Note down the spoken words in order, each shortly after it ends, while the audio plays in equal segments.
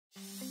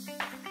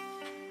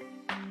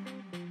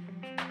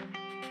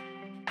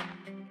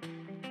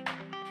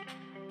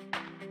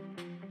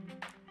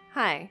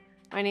Hi,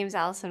 my name is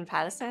Allison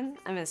Pattison.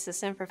 I'm an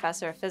assistant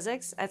professor of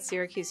physics at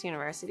Syracuse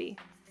University.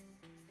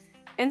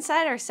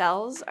 Inside our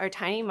cells are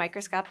tiny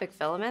microscopic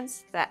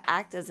filaments that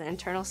act as the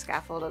internal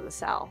scaffold of the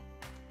cell.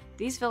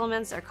 These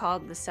filaments are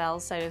called the cell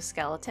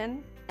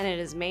cytoskeleton, and it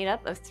is made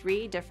up of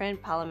 3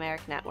 different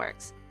polymeric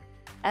networks: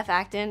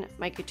 F-actin,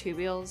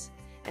 microtubules,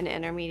 and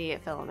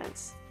intermediate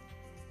filaments.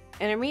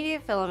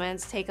 Intermediate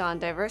filaments take on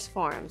diverse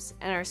forms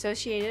and are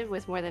associated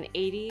with more than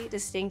 80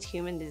 distinct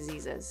human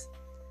diseases.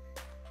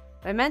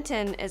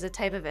 Vimentin is a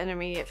type of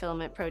intermediate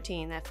filament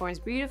protein that forms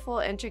beautiful,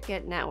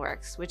 intricate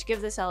networks which give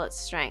the cell its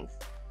strength.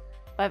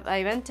 But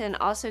Vimentin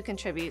also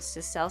contributes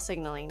to cell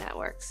signaling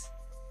networks.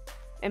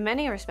 In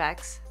many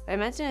respects,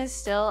 Vimentin is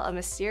still a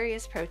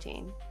mysterious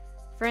protein.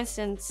 For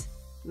instance,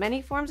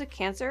 many forms of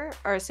cancer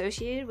are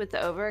associated with the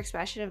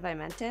overexpression of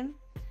Vimentin,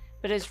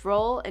 but its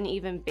role in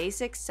even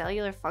basic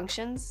cellular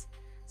functions,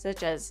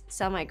 such as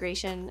cell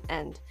migration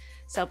and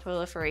cell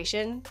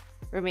proliferation,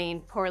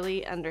 remain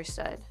poorly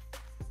understood.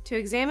 To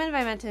examine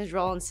Vimentin's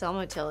role in cell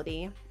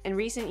motility, in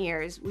recent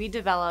years we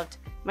developed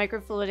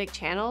microfluidic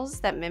channels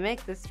that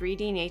mimic the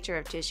 3D nature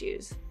of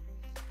tissues.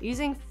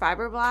 Using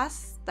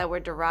fibroblasts that were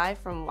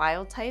derived from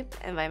wild-type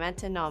and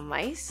Vimentin null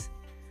mice,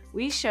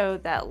 we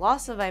showed that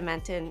loss of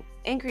Vimentin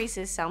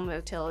increases cell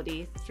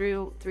motility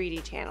through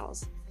 3D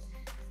channels.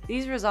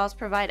 These results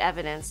provide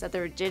evidence that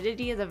the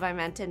rigidity of the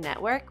Vimentin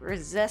network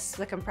resists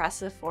the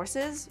compressive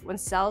forces when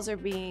cells are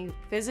being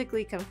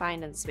physically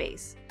confined in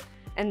space,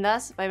 and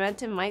thus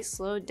Vimentin might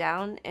slow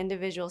down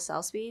individual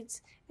cell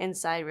speeds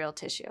inside real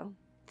tissue.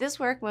 This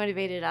work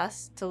motivated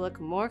us to look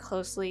more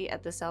closely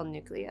at the cell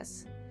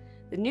nucleus.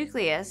 The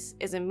nucleus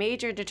is a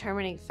major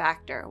determining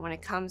factor when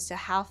it comes to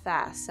how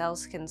fast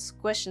cells can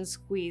squish and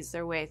squeeze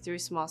their way through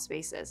small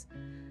spaces.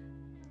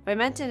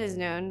 Vimentin is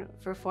known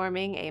for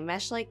forming a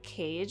mesh-like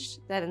cage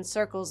that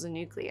encircles the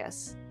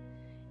nucleus.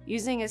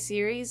 Using a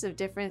series of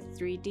different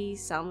 3D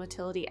cell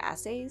motility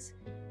assays,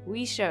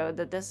 we showed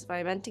that this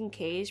Vimentin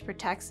cage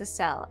protects the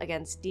cell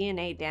against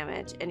DNA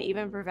damage and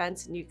even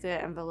prevents nuclear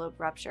envelope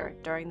rupture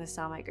during the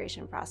cell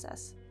migration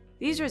process.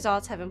 These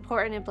results have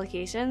important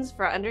implications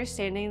for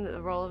understanding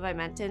the role of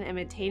Vimentin in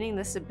maintaining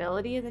the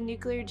stability of the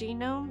nuclear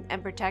genome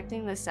and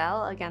protecting the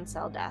cell against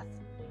cell death.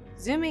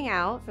 Zooming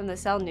out from the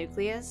cell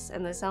nucleus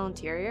and the cell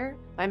interior,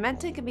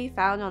 Vimentin can be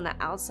found on the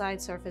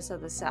outside surface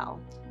of the cell,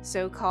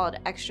 so-called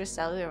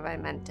extracellular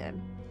Vimentin.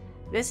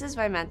 This is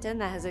Vimentin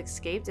that has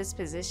escaped its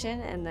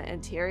position in the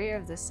interior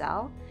of the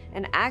cell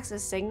and acts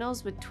as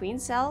signals between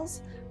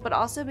cells, but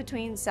also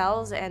between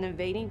cells and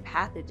invading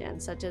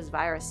pathogens such as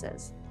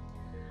viruses.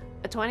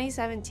 A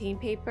 2017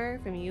 paper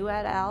from Yu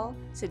et al.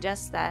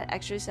 Suggests that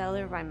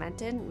extracellular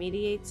Vimentin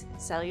mediates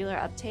cellular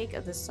uptake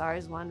of the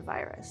SARS-1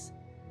 virus.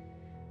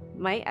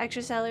 Might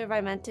extracellular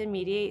Vimentin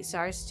mediate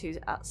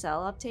SARS-2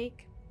 cell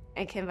uptake?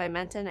 And can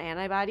Vimentin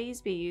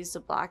antibodies be used to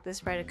block the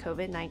spread of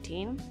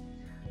COVID-19?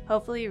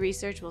 Hopefully,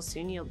 research will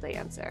soon yield the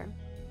answer.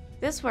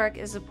 This work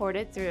is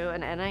supported through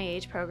an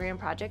NIH program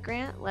project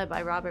grant led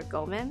by Robert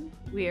Goldman.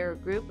 We are a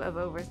group of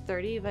over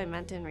 30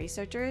 Vimentin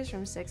researchers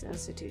from 6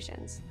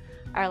 institutions.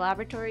 Our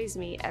laboratories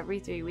meet every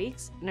 3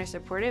 weeks and are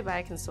supported by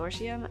a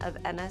consortium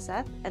of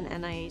NSF and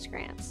NIH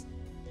grants.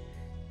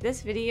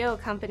 This video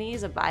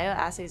accompanies a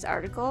BioEssays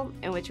article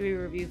in which we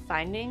review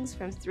findings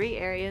from 3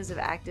 areas of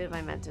active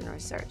Vimentin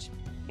research,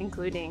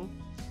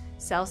 including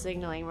cell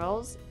signaling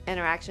roles,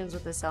 interactions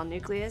with the cell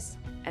nucleus,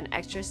 and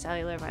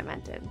extracellular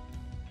Vimentin.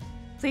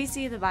 Please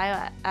see the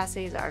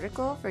BioEssays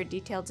article for a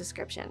detailed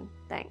description.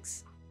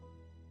 Thanks.